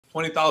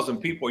20,000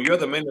 people. You're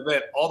the main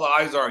event. All the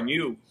eyes are on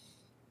you.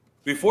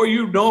 Before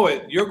you know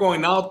it, you're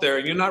going out there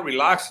and you're not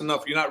relaxed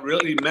enough. You're not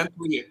really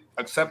mentally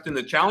accepting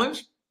the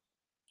challenge.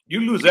 You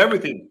lose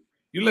everything.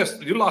 You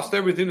lost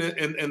everything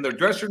in the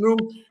dressing room.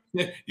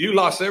 You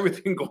lost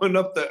everything going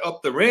up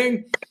the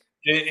ring,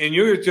 and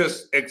you're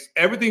just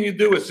everything you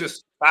do is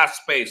just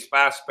fast pace.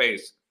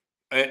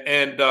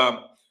 And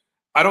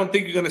I don't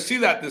think you're going to see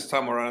that this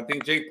time around. I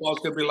think Jake Paul's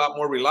going to be a lot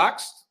more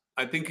relaxed.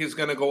 I think he's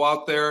going to go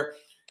out there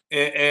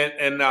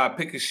and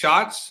pick his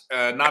shots,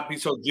 not be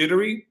so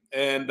jittery.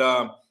 And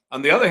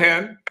on the other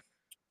hand,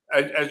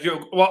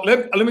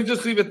 let me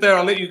just leave it there.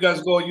 I'll let you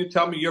guys go. You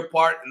tell me your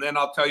part, and then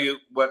I'll tell you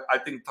what I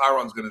think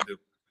Tyron's going to do.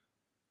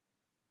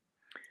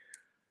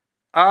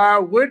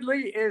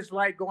 Woodley is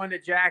like going to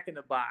Jack in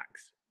the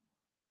Box.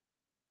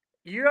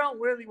 You don't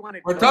really want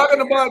to. We're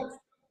talking about.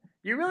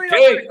 You really don't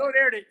want to go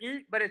there to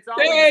eat, but it's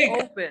always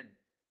open.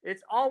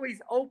 It's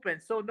always open.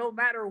 So no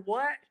matter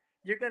what,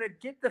 you're going to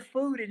get the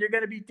food and you're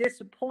going to be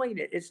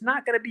disappointed. It's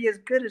not going to be as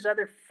good as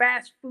other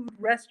fast food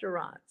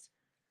restaurants.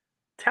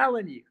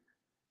 Telling you.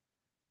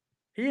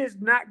 He is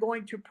not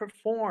going to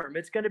perform.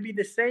 It's going to be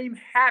the same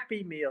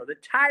Happy Meal, the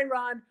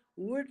Tyron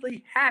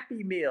Woodley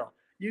Happy Meal.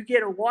 You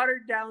get a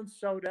watered down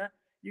soda,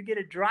 you get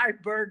a dry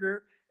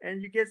burger,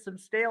 and you get some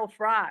stale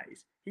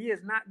fries. He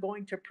is not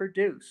going to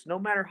produce. No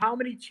matter how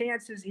many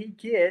chances he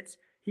gets,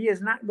 he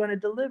is not going to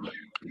deliver.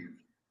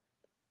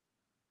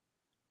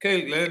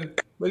 Okay, Glenn,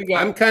 what do you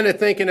got? I'm kind of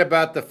thinking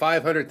about the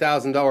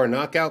 $500,000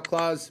 knockout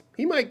clause.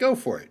 He might go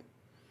for it.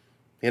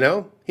 You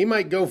know, he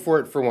might go for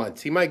it for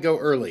once. He might go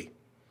early.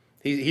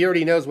 He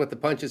already knows what the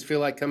punches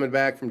feel like coming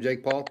back from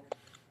Jake Paul.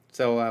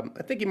 So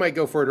I think he might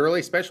go for it early,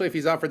 especially if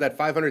he's offered that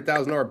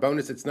 $500,000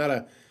 bonus. It's not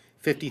a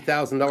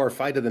 $50,000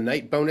 fight of the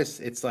night bonus.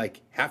 It's like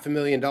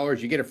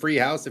 $500,000. You get a free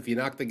house if you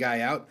knock the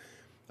guy out.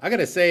 I got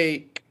to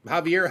say,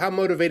 Javier, how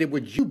motivated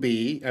would you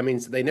be? I mean,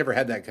 they never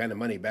had that kind of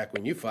money back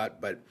when you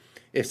fought, but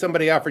if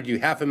somebody offered you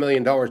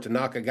 $500,000 to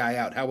knock a guy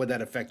out, how would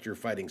that affect your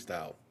fighting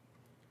style?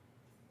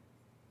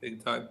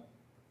 Big time.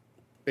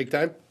 Big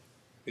time?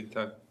 Big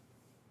time.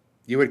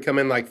 You would come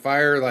in like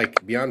fire,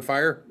 like beyond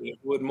fire? It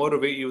would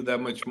motivate you that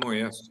much more,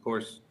 yes, of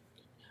course.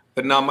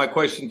 But now my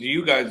question to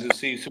you guys is,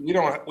 see, so we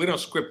don't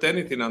script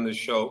anything on this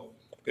show.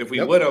 If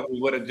we would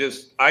have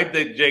just, I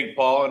did Jake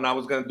Paul and I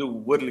was going to do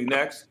Woodley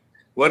next.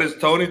 What does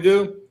Tony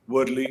do?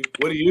 Woodley.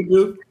 What do you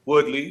do?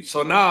 Woodley.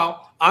 So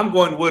now I'm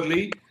going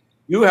Woodley.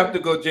 You have to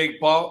go Jake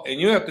Paul and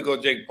you have to go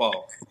Jake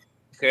Paul.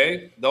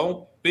 Okay?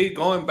 Don't be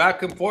going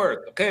back and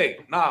forth. Okay,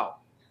 now,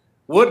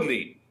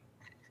 Woodley.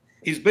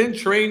 He's been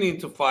training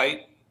to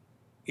fight.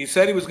 He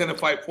said he was going to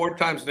fight 4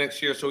 times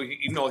next year. So,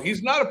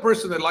 he's not a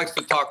person that likes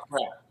to talk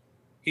crap.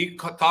 He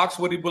talks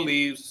what he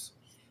believes,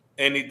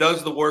 and he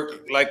does the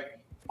work like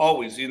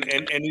always.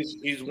 And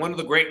he's one of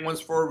the great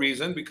ones for a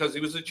reason, because he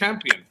was a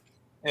champion.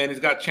 And he's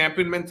got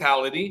champion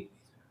mentality.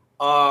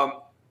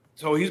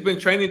 So he's been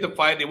training to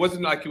fight. It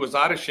wasn't like he was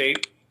out of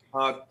shape.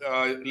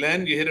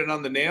 Len, you hit it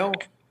on the nail.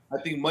 I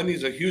think money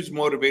is a huge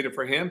motivator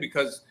for him,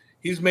 because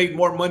he's made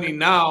more money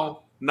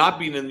now not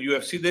being in the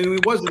UFC than he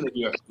was in the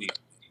UFC.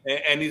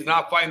 And he's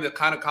not fighting the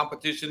kind of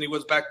competition he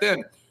was back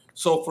then.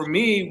 So for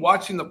me,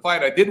 watching the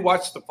fight, I did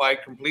watch the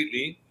fight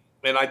completely,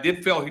 and I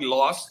did feel he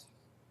lost.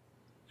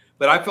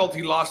 But I felt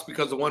he lost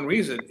because of one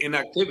reason: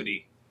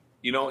 inactivity.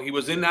 He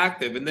was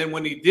inactive. And then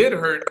when he did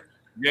hurt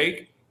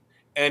Jake,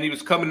 and he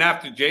was coming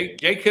after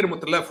Jake hit him with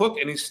the left hook,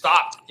 and he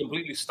stopped,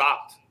 completely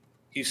stopped.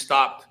 He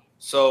stopped.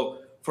 So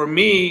for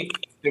me,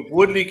 if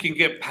Woodley can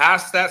get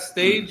past that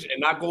stage and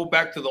not go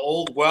back to the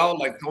old well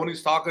like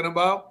Tony's talking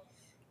about,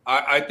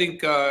 I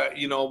think,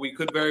 we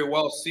could very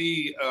well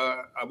see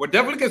we're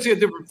definitely going to see a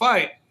different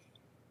fight,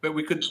 but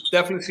we could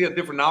definitely see a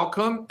different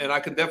outcome. And I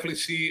could definitely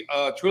see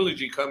a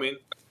trilogy coming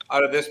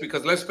out of this,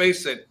 because let's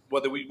face it,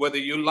 whether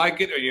you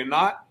like it or you're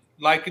not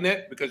liking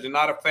it because you're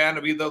not a fan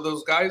of either of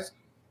those guys,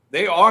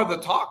 they are the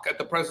talk at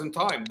the present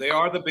time. They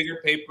are the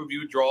bigger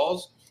pay-per-view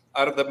draws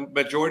out of the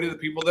majority of the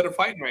people that are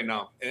fighting right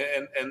now.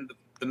 And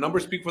the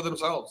numbers speak for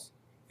themselves.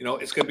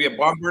 It's going to be a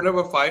barn burner of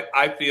a fight,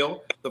 I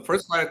feel. The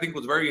first fight, I think,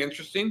 was very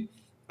interesting.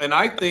 And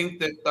I think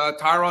that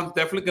Tyron's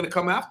definitely going to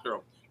come after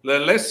him.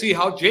 Let's see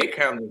how Jake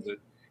handles it.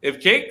 If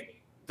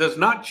Jake does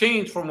not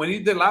change from what he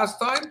did last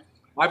time,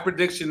 my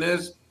prediction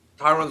is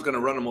Tyron's going to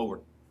run him over.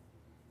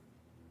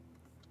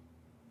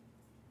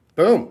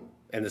 Boom.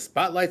 And the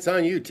spotlight's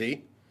on you,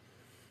 T.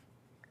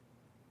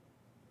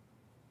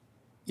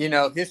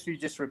 History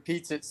just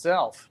repeats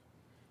itself.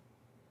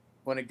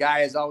 When a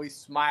guy is always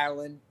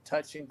smiling,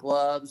 touching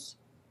gloves,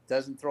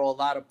 doesn't throw a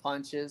lot of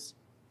punches,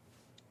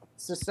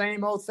 it's the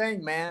same old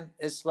thing, man.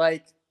 It's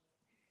like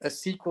a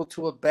sequel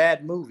to a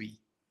bad movie.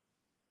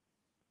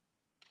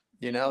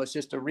 It's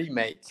just a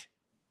remake.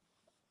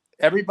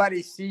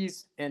 Everybody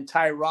sees in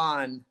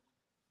Tyron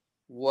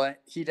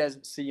what he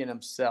doesn't see in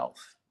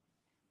himself.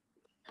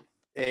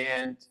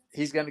 And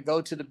he's going to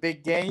go to the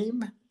big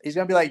game. He's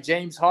going to be like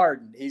James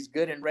Harden. He's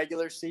good in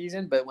regular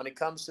season, but when it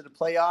comes to the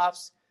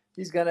playoffs,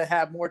 he's going to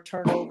have more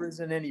turnovers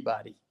than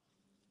anybody.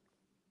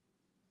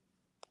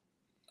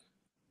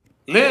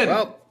 Lynn.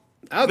 Well,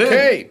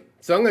 Okay,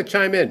 so I'm going to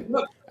chime in.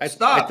 Look, I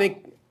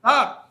think.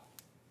 Stop.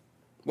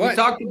 What? We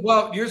talked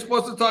about. You're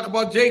supposed to talk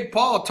about Jake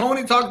Paul.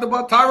 Tony talked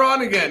about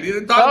Tyron again. You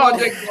didn't talk about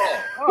Jake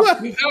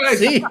Paul. You guys,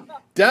 see,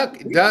 duck,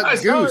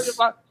 goose.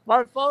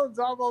 My phone's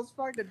almost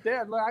fucking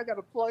dead. Look, I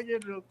gotta plug in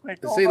real quick.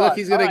 See, look,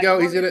 he's gonna go.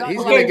 He's gonna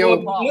go.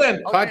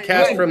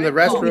 Podcast from the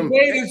restroom.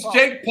 It's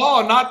Jake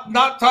Paul, not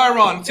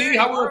Tyron. See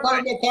how we were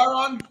talking about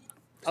Tyron?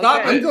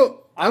 Stop it.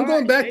 I'm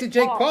going back to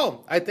Jake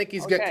Paul. I think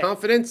he's got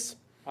confidence.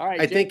 All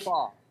right, Jake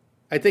Paul.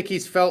 I think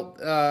he's felt,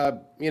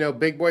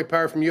 big boy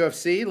power from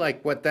UFC,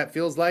 like what that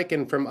feels like,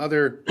 and from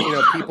other,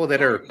 people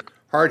that are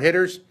hard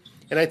hitters.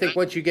 And I think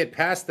once you get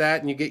past that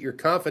and you get your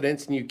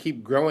confidence and you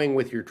keep growing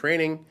with your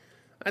training,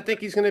 I think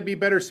he's going to be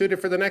better suited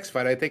for the next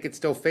fight. I think it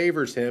still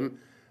favors him,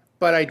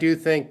 but I do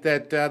think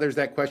that there's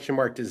that question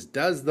mark: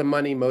 does the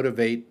money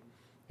motivate,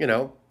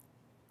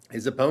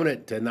 his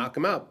opponent to knock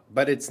him out?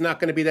 But it's not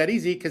going to be that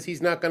easy because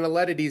he's not going to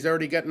let it. He's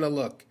already gotten a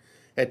look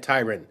at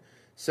Tyron.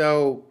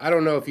 So I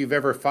don't know if you've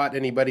ever fought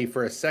anybody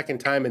for a second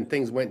time and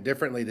things went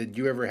differently. Did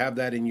you ever have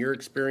that in your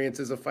experience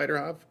as a fighter,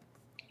 Hav?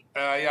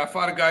 Yeah, I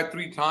fought a guy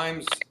 3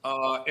 times.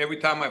 Every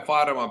time I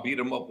fought him, I beat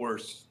him up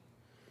worse.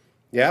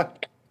 Yeah?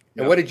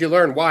 And what did you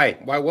learn? Why?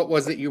 What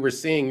was it you were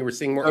seeing? You were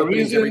seeing more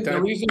openings every time?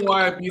 The reason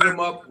why I beat him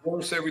up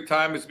worse every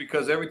time is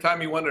because every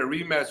time he wanted a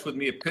rematch with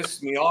me, it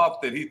pissed me off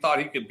that he thought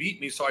he could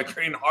beat me, so I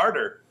trained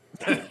harder.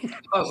 I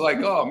was like,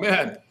 oh,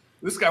 man.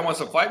 This guy wants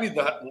to fight me.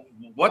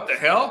 What the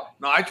hell?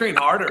 No, I trained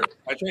harder.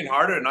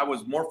 And I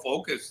was more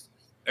focused.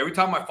 Every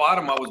time I fought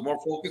him, I was more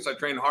focused. I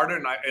trained harder,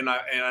 and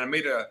I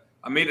made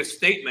a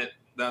statement.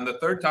 Then the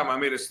third time, I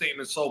made a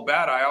statement so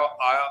bad,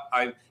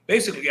 I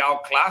basically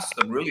outclassed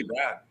him really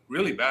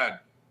bad,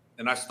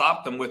 and I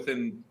stopped him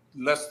within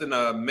less than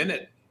a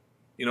minute.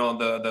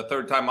 The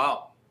third time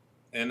out,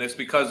 and it's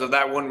because of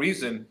that one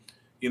reason.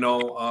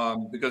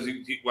 Because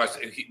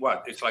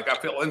it's like I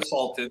feel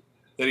insulted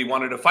that he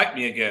wanted to fight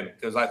me again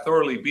because I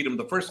thoroughly beat him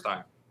the first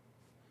time.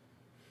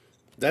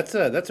 That's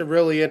a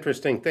really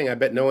interesting thing. I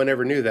bet no one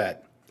ever knew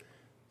that.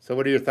 So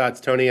what are your thoughts,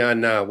 Tony,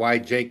 on why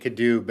Jake could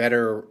do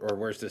better or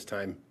worse this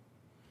time?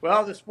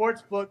 Well, the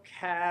sports book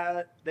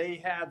have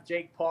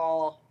Jake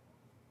Paul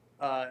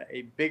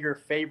a bigger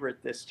favorite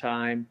this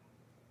time.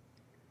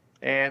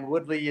 And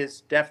Woodley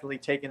is definitely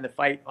taking the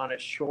fight on a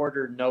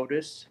shorter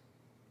notice.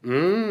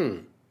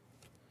 And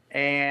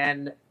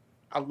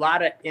a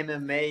lot of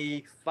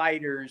MMA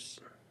fighters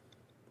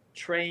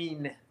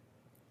train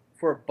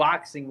for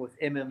boxing with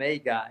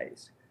MMA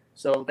guys.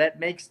 So that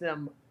makes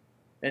them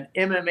an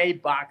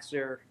MMA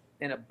boxer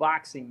in a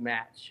boxing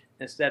match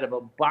instead of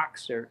a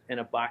boxer in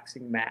a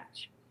boxing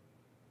match.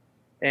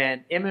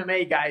 And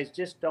MMA guys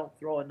just don't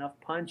throw enough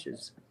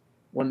punches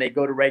when they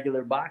go to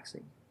regular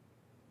boxing.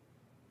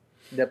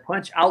 The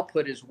punch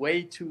output is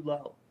way too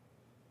low.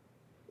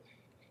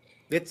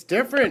 It's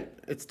different.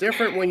 It's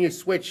different when you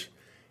switch.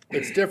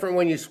 It's different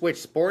when you switch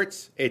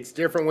sports. It's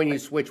different when you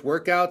switch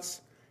workouts.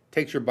 It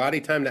takes your body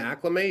time to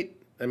acclimate.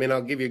 I mean,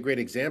 I'll give you a great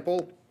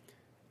example.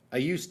 I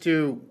used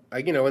to,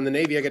 in the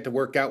Navy, I got to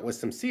work out with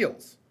some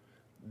SEALs.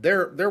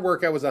 Their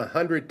workout was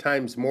 100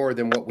 times more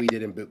than what we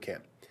did in boot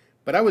camp.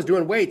 But I was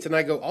doing weights, and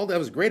I go, oh, that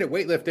was great at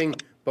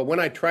weightlifting. But when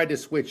I tried to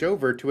switch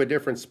over to a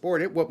different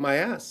sport, it whooped my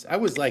ass. I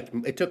was like,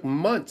 it took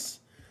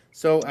months.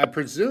 So I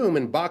presume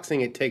in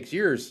boxing it takes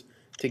years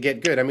to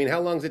get good. I mean,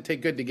 how long does it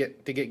take to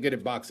get good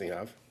at boxing,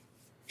 Av?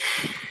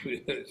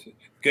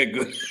 Get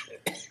good.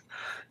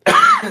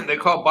 They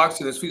call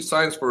boxing a sweet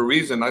science for a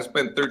reason. I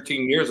spent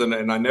 13 years in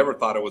it, and I never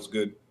thought it was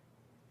good.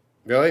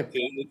 Really?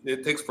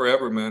 It takes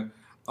forever, man.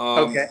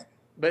 Okay.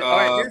 But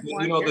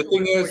the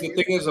thing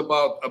is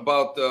about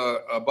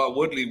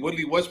Woodley.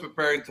 Woodley was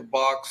preparing to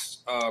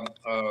box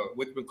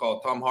what's been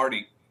called Tom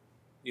Hardy,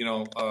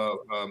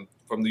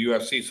 from the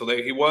UFC. So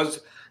he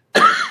was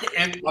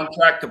on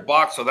track to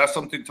box. So that's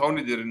something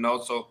Tony didn't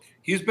know. So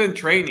he's been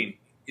training.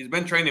 He's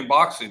been training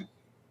boxing,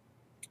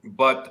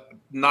 but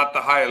not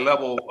the higher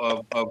level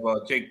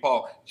of Jake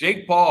Paul.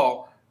 Jake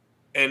Paul,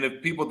 and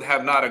if people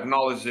have not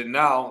acknowledged it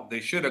now, they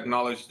should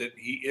acknowledge that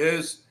he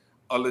is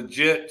a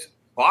legit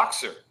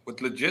boxer with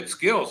legit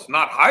skills,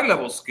 not high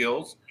level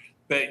skills,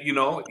 but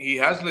he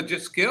has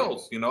legit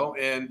skills,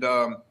 and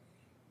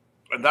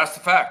that's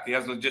the fact. He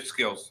has legit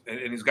skills, and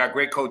he's got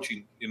great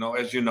coaching,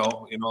 as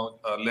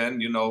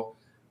Len,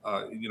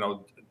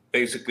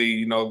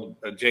 basically,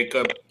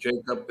 Jacob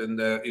and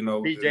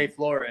BJ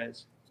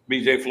Flores.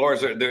 BJ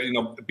Flores,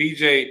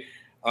 BJ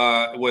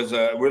was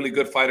a really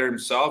good fighter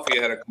himself. He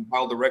had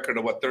compiled a record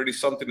of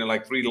 30-something and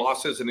like 3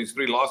 losses, and these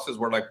 3 losses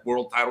were like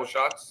world title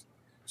shots.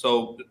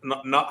 So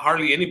not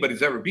hardly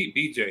anybody's ever beat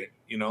BJ,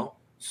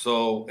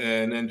 So,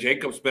 and then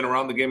Jacob's been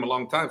around the game a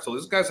long time. So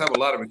these guys have a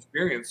lot of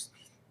experience.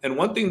 And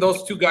one thing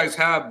those 2 guys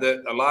have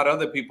that a lot of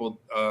other people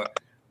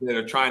that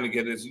are trying to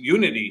get is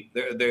unity.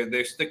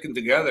 They're sticking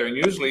together. And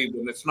usually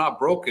when it's not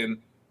broken,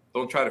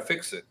 don't try to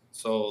fix it.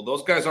 So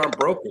those guys aren't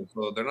broken,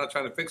 so they're not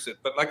trying to fix it.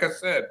 But like I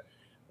said,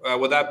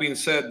 with that being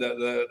said,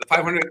 the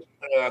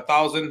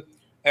 500,000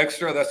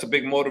 extra, that's a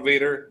big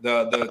motivator.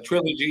 The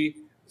trilogy,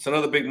 it's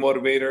another big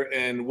motivator.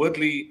 And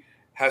Woodley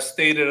has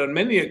stated on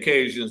many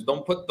occasions,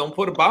 don't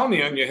put a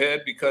bounty on your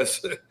head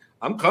because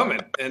I'm coming.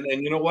 And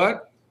you know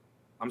what?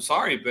 I'm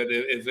sorry, but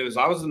if it was,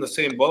 I was in the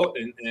same boat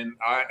and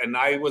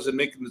I wasn't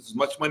making as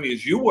much money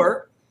as you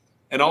were,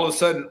 and all of a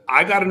sudden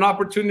I got an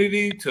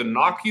opportunity to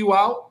knock you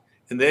out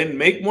and then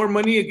make more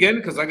money again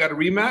because I got a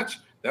rematch,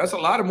 that's a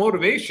lot of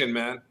motivation,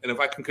 man. And if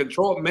I can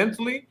control it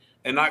mentally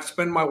and not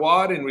spend my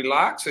wad and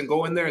relax and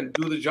go in there and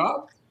do the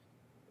job,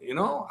 you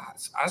know,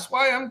 that's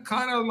why I'm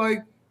kind of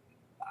like,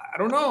 I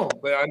don't know,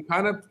 but I'm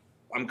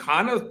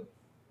kind of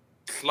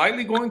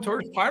slightly going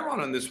towards Tyron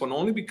on this one,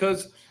 only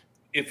because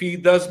if he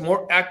does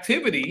more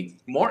activity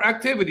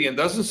and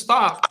doesn't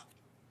stop,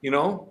 you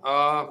know,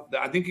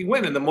 I think he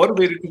win. And the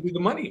motivator could be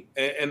the money.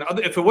 And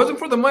if it wasn't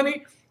for the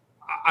money,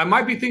 I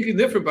might be thinking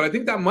different, but I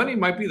think that money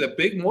might be the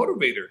big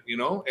motivator, you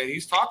know. And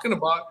he's talking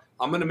about,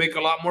 I'm going to make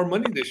a lot more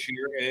money this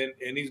year,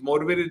 and he's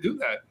motivated to do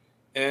that.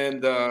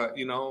 And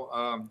you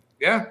know,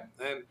 yeah.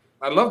 And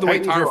I love the way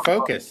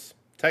Tyron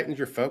tightens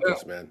your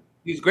focus, man.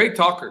 He's a great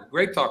talker.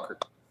 Great talker.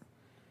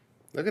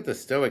 Look at the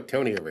stoic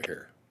Tony over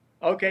here.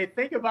 Okay,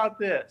 think about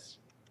this.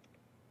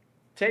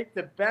 Take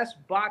the best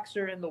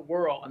boxer in the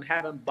world and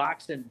have him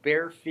box in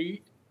bare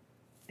feet,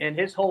 and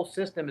his whole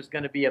system is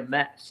going to be a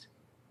mess.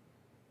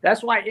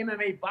 That's why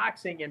MMA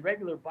boxing and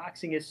regular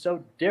boxing is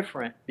so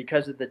different,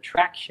 because of the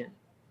traction.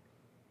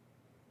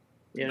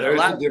 You know,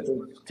 there's a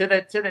difference.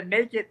 To the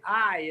naked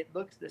eye, it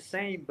looks the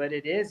same, but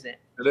it isn't.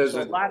 It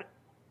isn't. So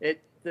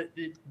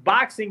the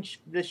boxing,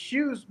 the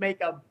shoes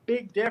make a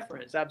big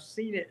difference. I've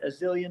seen it a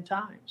zillion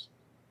times.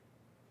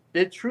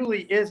 It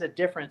truly is a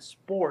different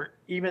sport,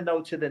 even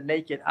though to the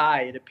naked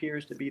eye it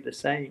appears to be the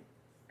same.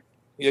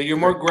 Yeah, you're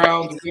more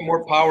grounded, you're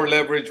more power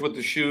leverage with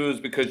the shoes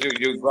because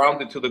you're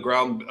grounded to the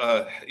ground,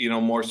 you know,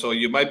 more so.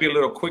 You might be a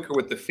little quicker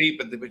with the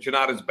feet, but you're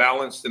not as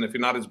balanced. And if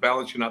you're not as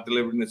balanced, you're not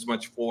delivering as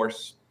much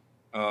force.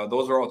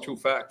 Those are all true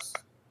facts.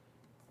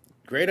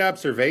 Great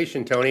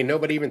observation, Tony.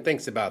 Nobody even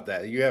thinks about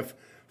that. You have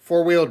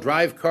four-wheel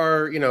drive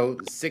car, you know,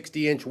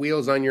 60-inch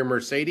wheels on your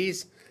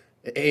Mercedes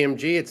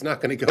AMG. It's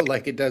not going to go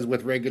like it does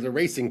with regular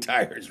racing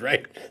tires,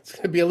 right? It's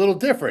going to be a little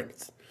different.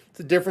 It's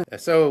a different.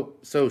 So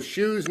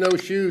shoes, no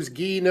shoes,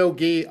 gi, no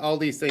gi, all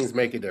these things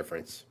make a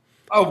difference.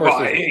 Oh, well,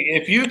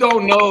 if you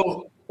don't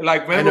know,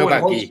 like remember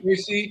when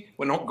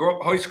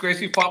Hoist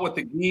Gracie fought with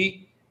the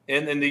gi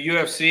in the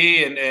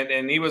UFC,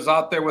 and he was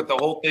out there with the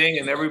whole thing,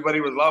 and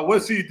everybody was like,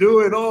 "What's he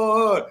doing?"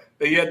 Oh,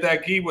 but yet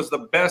that gi was the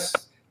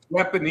best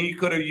weapon he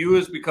could have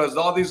used, because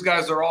all these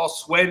guys are all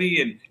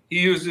sweaty, and he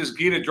used his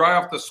gi to dry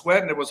off the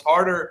sweat, and it was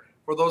harder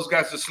for those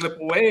guys to slip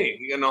away.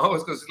 You know,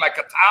 it's because it's like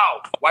a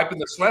towel wiping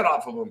the sweat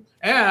off of them,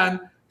 and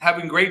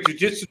having great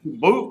jiu-jitsu to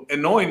boot,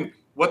 and knowing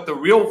what the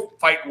real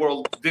fight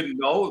world didn't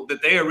know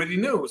that they already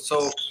knew.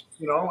 So,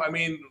 you know, I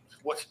mean,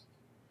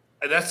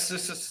 that's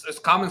just it's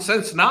common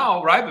sense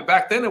now, right? But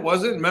back then it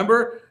wasn't.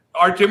 Remember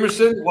Art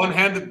Jimerson,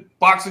 one-handed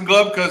boxing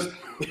glove because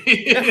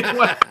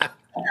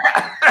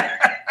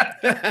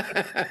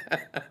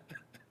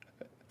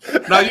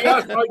now you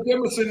ask Art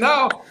Jimerson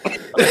now.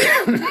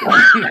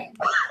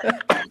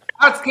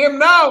 Ask him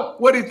now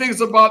what he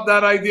thinks about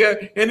that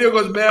idea, and he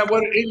goes, "Man,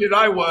 what an idiot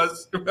I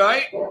was!"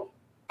 Right?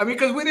 I mean,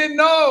 because we didn't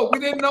know.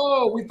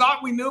 We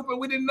thought we knew, but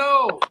we didn't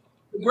know.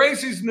 The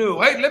Gracies knew.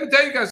 Hey, let me tell you guys.